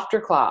after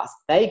class,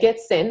 they get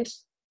sent,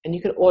 and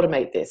you can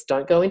automate this.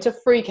 Don't go into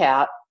freak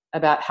out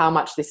about how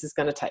much this is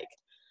going to take.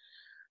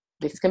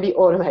 This can be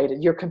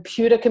automated. Your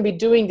computer can be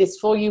doing this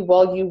for you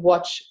while you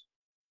watch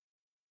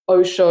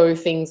Osho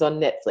things on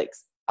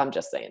Netflix. I'm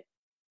just saying.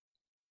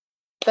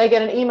 They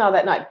get an email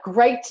that night.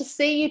 Great to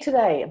see you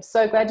today. I'm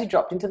so glad you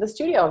dropped into the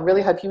studio. I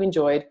really hope you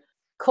enjoyed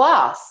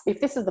class. If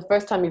this is the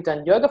first time you've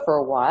done yoga for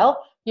a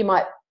while, you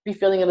might be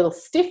feeling a little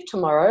stiff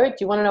tomorrow. Do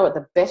you want to know what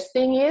the best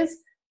thing is?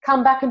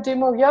 Come back and do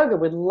more yoga.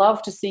 We'd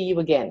love to see you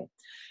again.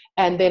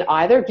 And then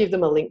either give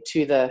them a link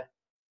to the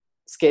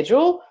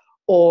schedule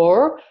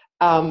or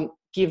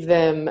give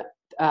them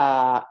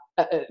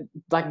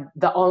like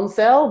the on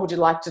sale. Would you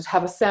like to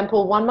have a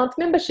sample 1-month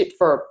membership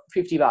for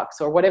 $50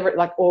 or whatever?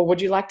 Or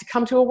would you like to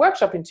come to a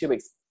workshop in 2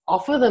 weeks?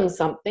 Offer them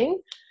something,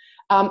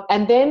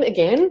 and then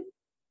again,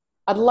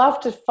 I'd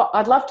love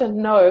to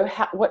know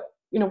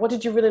what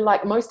did you really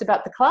like most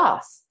about the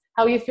class?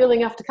 How are you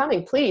feeling after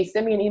coming? Please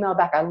send me an email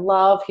back. I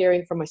love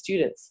hearing from my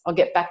students. I'll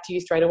get back to you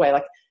straight away.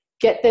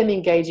 Get them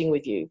engaging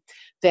with you.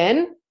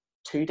 Then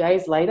 2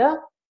 days later,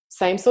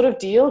 same sort of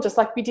deal, just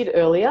like we did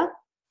earlier.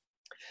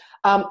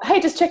 Hey,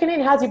 just checking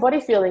in. How's your body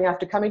feeling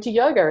after coming to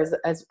yoga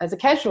as a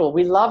casual?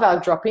 We love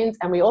our drop-ins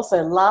and we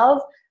also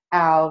love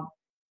our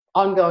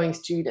ongoing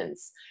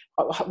students.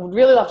 I would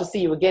really love to see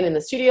you again in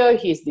the studio.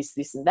 Here's this,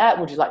 this, and that.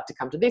 Would you like to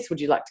come to this? Would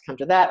you like to come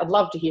to that? I'd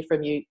love to hear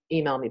from you.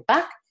 Email me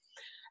back.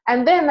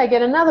 And then they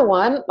get another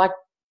one, what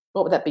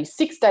would that be?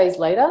 6 days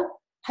later.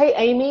 Hey,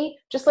 Amy,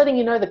 just letting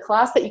you know the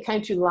class that you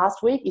came to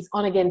last week is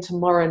on again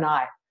tomorrow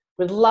night.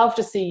 We'd love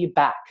to see you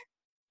back.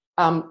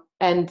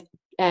 And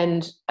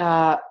And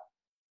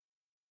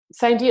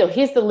same deal.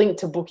 Here's the link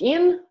to book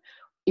in.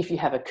 If you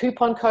have a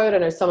coupon code, I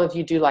know some of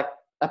you do like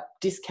a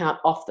discount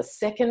off the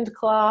second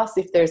class.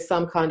 If there's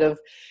some kind of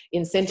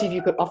incentive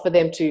you could offer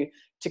them to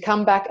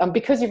come back.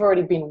 Because you've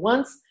already been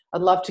once,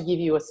 I'd love to give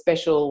you a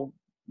special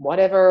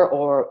whatever,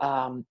 or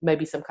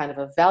maybe some kind of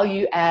a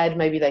value add.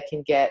 Maybe they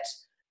can get,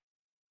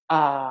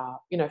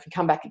 if you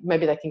come back,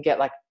 maybe they can get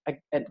like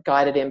a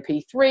guided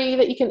MP3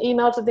 that you can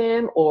email to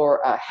them,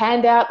 or a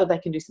handout that they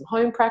can do some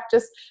home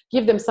practice.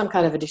 Give them some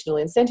kind of additional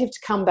incentive to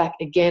come back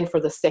again for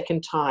the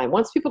second time.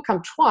 Once people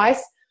come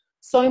twice,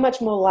 so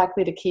much more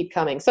likely to keep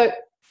coming. So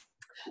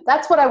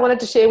that's what I wanted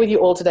to share with you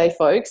all today,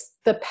 folks.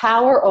 The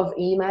power of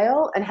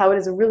email and how it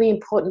is a really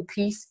important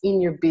piece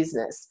in your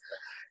business.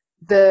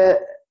 The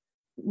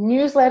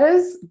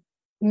newsletters,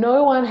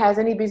 no one has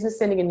any business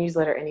sending a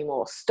newsletter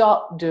anymore.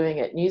 Stop doing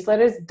it.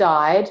 Newsletters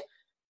died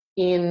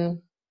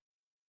in,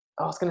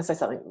 I was going to say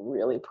something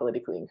really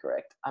politically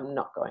incorrect. I'm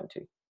not going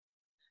to.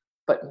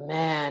 But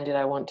man, did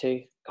I want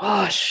to.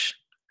 Gosh.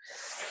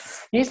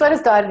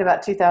 Newsletters died in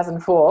about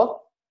 2004.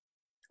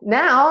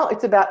 Now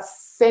it's about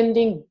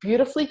sending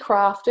beautifully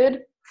crafted,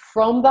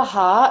 from the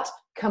heart,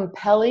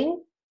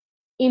 compelling,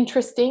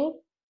 interesting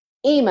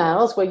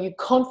emails where you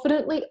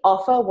confidently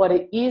offer what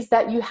it is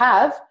that you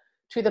have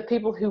to the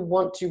people who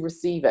want to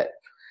receive it.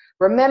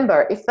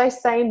 Remember, if they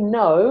say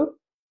no,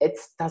 it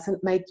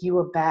doesn't make you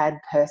a bad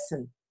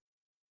person.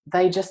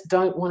 They just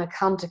don't want to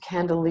come to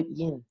Candlelit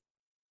Yin.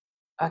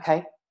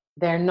 Okay?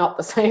 They're not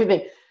the same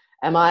thing.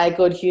 Am I a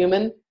good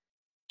human?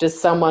 Does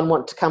someone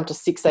want to come to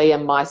 6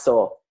 a.m.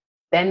 Mysore?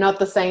 They're not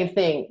the same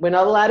thing. We're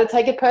not allowed to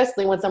take it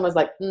personally when someone's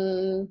like,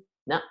 no.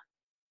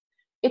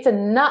 It's a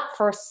nut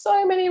for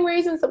so many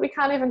reasons that we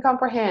can't even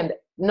comprehend.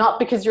 Not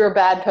because you're a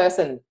bad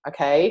person,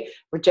 okay?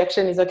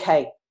 Rejection is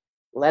okay.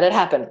 Let it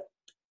happen.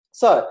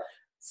 So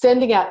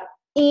sending out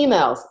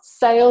emails,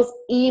 sales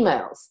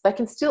emails, they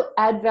can still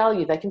add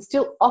value. They can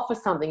still offer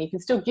something. You can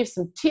still give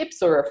some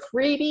tips or a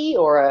freebie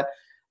or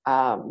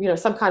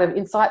some kind of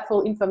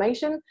insightful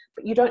information,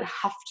 but you don't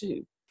have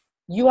to.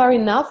 You are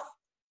enough.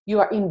 You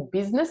are in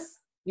business.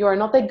 You are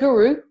not their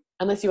guru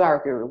unless you are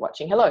a guru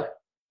watching. Hello.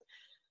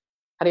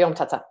 Hari Om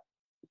Tat Sat.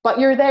 But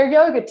you're their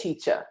yoga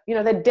teacher.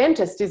 Their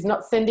dentist is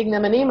not sending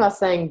them an email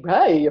saying,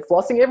 hey, you're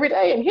flossing every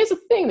day, and here's a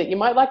thing that you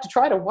might like to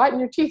try to whiten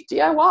your teeth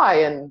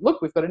DIY, and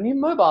look, we've got a new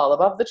mobile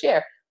above the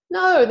chair.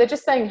 No, they're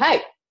just saying,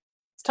 hey,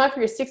 it's time for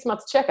your 6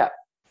 months checkup.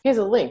 Here's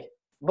a link.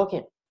 Book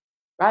in.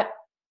 Right?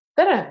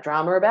 They don't have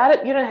drama about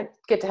it. You don't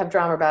get to have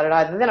drama about it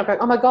either. They're not going,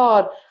 oh my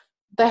God,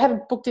 they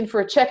haven't booked in for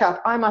a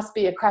checkup. I must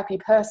be a crappy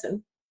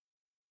person.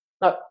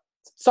 No,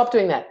 stop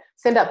doing that.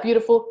 Send out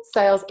beautiful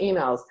sales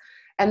emails.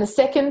 And the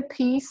second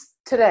piece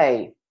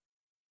today,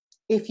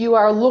 if you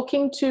are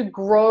looking to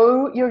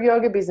grow your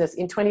yoga business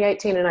in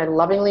 2018, and I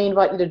lovingly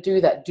invite you to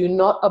do that, do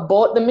not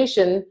abort the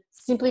mission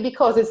simply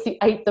because it's the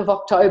 8th of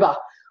October.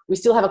 We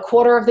still have a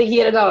quarter of the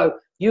year to go.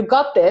 You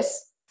got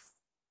this.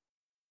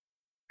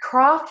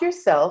 Craft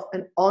yourself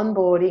an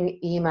onboarding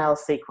email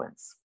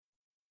sequence.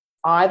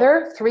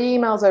 Either 3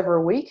 emails over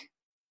a week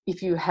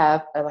if you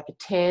have like a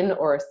 10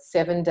 or a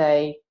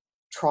 7-day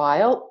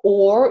trial,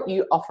 or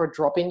you offer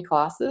drop-in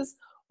classes,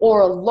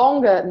 or a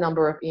longer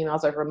number of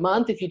emails over a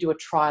month if you do a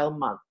trial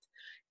month.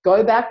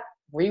 Go back,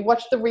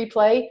 rewatch the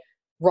replay,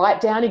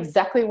 write down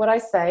exactly what I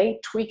say,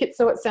 tweak it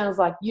so it sounds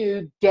like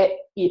you, get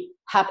it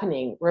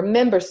happening.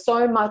 Remember,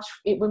 so much,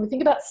 when we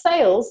think about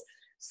sales,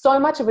 so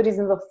much of it is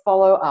in the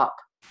follow-up.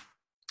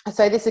 I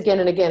say this again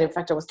and again. In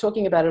fact, I was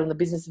talking about it on the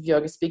Business of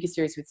Yoga speaker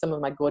series with some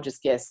of my gorgeous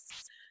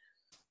guests.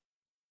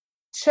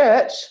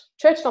 Church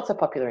not so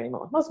popular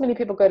anymore. Not as many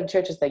people go to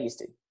church as they used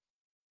to.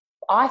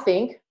 I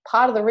think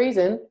part of the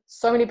reason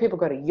so many people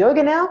go to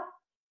yoga now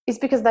is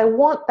because they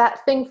want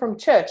that thing from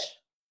church.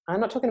 I'm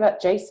not talking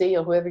about JC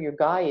or whoever your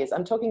guy is.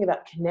 I'm talking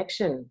about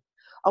connection.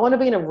 I want to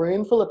be in a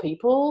room full of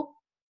people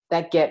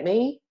that get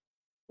me,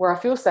 where I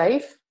feel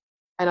safe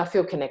and I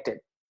feel connected.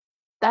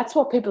 That's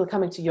what people are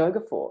coming to yoga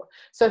for.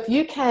 So if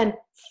you can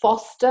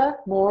foster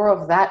more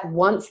of that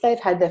once they've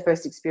had their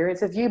first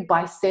experience of you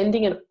by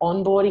sending an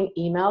onboarding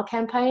email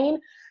campaign,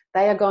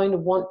 they are going to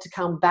want to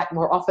come back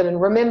more often. And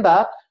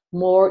remember,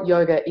 more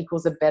yoga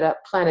equals a better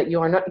planet.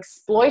 You are not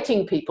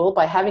exploiting people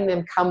by having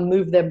them come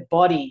move their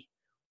body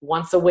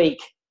once a week,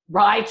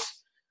 right?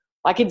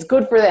 Like it's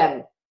good for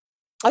them.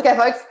 Okay,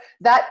 folks,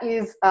 that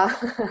is,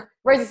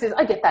 Rosie says,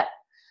 I get that.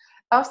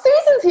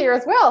 Susan's here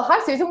as well.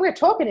 Hi, Susan. We're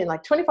talking in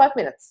like 25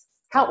 minutes.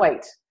 Can't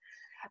wait.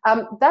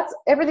 That's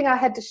everything I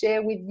had to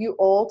share with you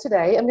all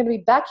today. I'm going to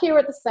be back here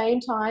at the same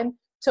time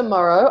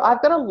tomorrow.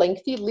 I've got a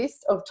lengthy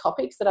list of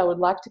topics that I would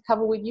like to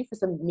cover with you for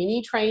some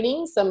mini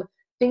training, some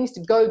things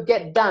to go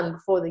get done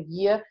before the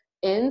year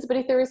ends. But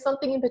if there is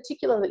something in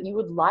particular that you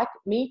would like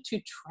me to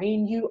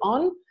train you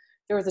on,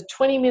 there is a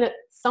 20-minute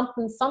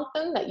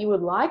something that you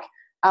would like,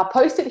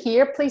 post it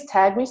here. Please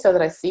tag me so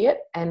that I see it,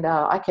 and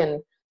I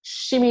can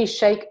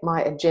shake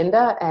my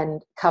agenda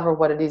and cover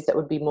what it is that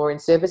would be more in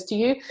service to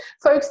you.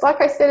 Folks,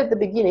 like I said at the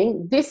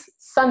beginning, this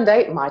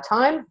Sunday, my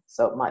time,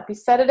 so it might be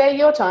Saturday,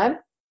 your time,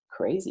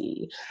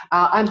 Crazy.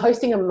 I'm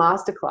hosting a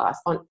masterclass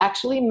on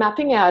actually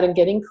mapping out and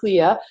getting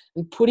clear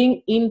and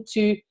putting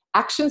into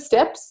action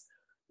steps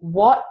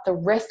what the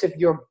rest of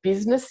your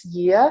business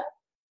year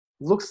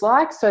looks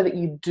like so that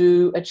you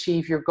do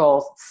achieve your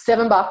goals.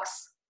 $7.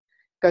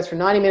 Goes for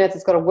 90 minutes.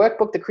 It's got a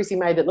workbook that Chrissy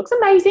made that looks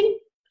amazing.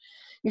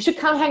 You should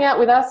come hang out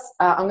with us.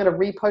 I'm going to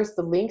repost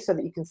the link so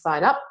that you can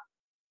sign up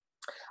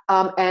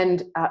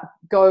and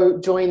go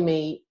join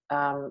me.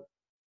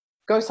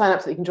 Go sign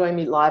up so that you can join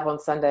me live on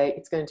Sunday.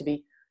 It's going to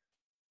be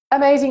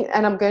amazing.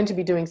 And I'm going to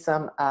be doing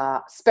some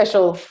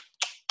special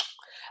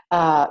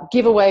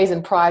giveaways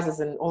and prizes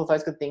and all of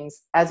those good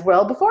things as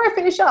well. Before I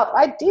finish up,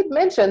 I did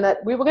mention that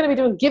we were going to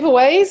be doing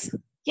giveaways.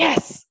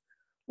 Yes,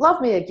 love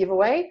me a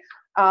giveaway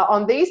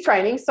on these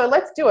trainings. So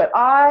let's do it.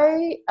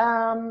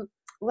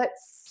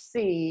 Let's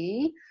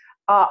see.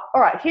 All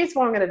right, here's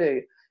what I'm going to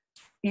do.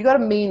 You got to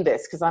mean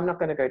this because I'm not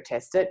going to go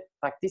test it.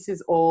 Like this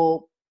is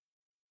all,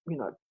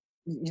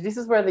 this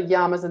is where the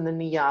yamas and the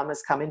niyamas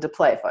come into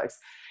play, folks.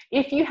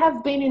 If you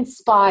have been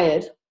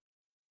inspired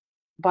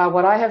by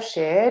what I have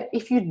shared,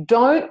 if you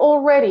don't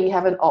already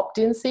have an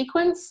opt-in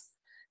sequence,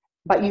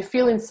 but you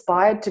feel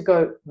inspired to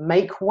go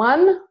make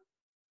one,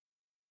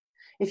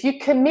 if you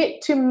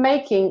commit to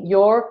making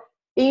your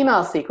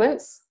email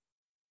sequence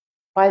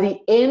by the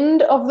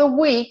end of the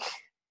week,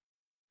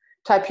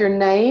 type your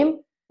name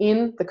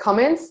in the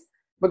comments.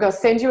 We're going to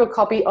send you a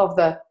copy of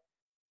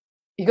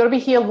you got to be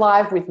here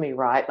live with me,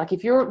 right? Like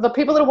if you're the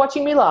people that are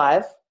watching me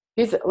live,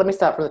 let me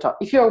start from the top.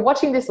 If you're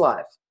watching this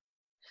live,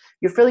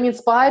 you're feeling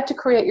inspired to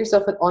create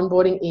yourself an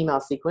onboarding email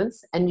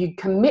sequence and you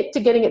commit to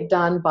getting it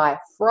done by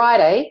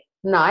Friday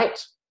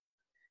night,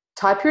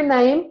 type your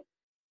name,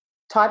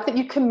 type that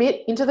you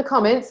commit into the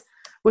comments.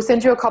 We'll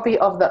send you a copy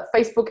of the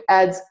Facebook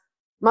Ads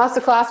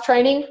Masterclass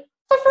training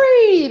for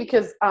free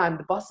because I'm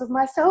the boss of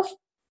myself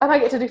and I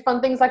get to do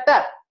fun things like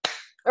that.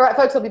 All right,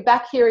 folks, I'll be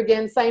back here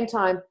again, same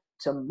time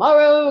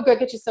tomorrow. Go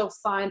get yourself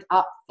signed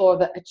up for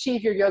the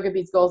Achieve Your Yoga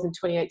Biz Goals in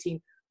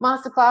 2018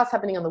 Masterclass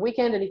happening on the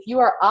weekend. And if you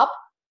are up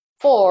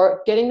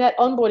for getting that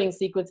onboarding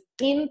sequence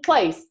in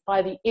place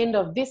by the end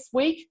of this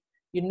week,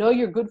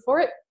 you're good for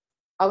it.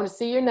 I want to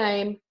see your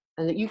name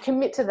and that you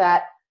commit to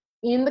that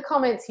in the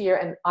comments here,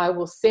 and I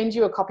will send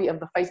you a copy of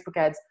the Facebook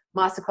Ads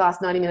Masterclass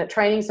 90-minute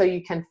training so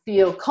you can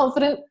feel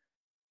confident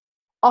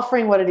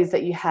offering what it is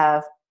that you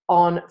have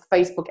on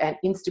Facebook and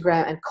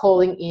Instagram and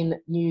calling in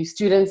new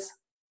students.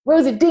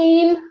 Rosie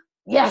Dean,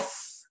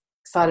 yes,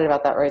 excited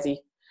about that,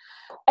 Rosie.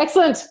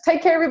 Excellent.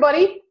 Take care,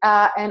 everybody,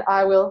 and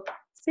I will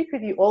speak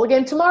with you all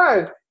again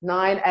tomorrow,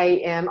 9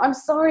 a.m. I'm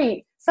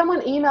sorry,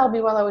 someone emailed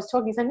me while I was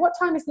talking saying, what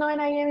time is 9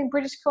 a.m. in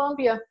British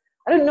Columbia?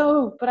 I don't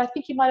know, but I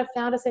think you might have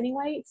found us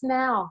anyway. It's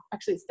now.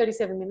 Actually, it's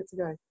 37 minutes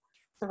ago.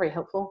 It's not very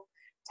helpful.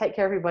 Take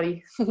care,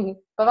 everybody.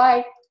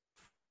 Bye-bye.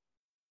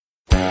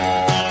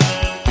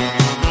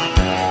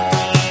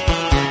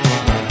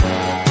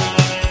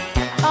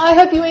 I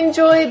hope you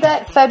enjoyed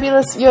that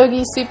fabulous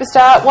yogi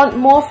superstar. Want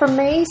more from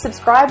me?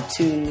 Subscribe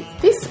to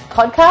this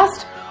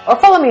podcast or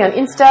follow me on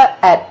Insta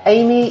at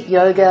Amy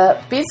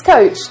Yoga Biz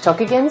Coach. Talk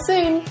again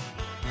soon.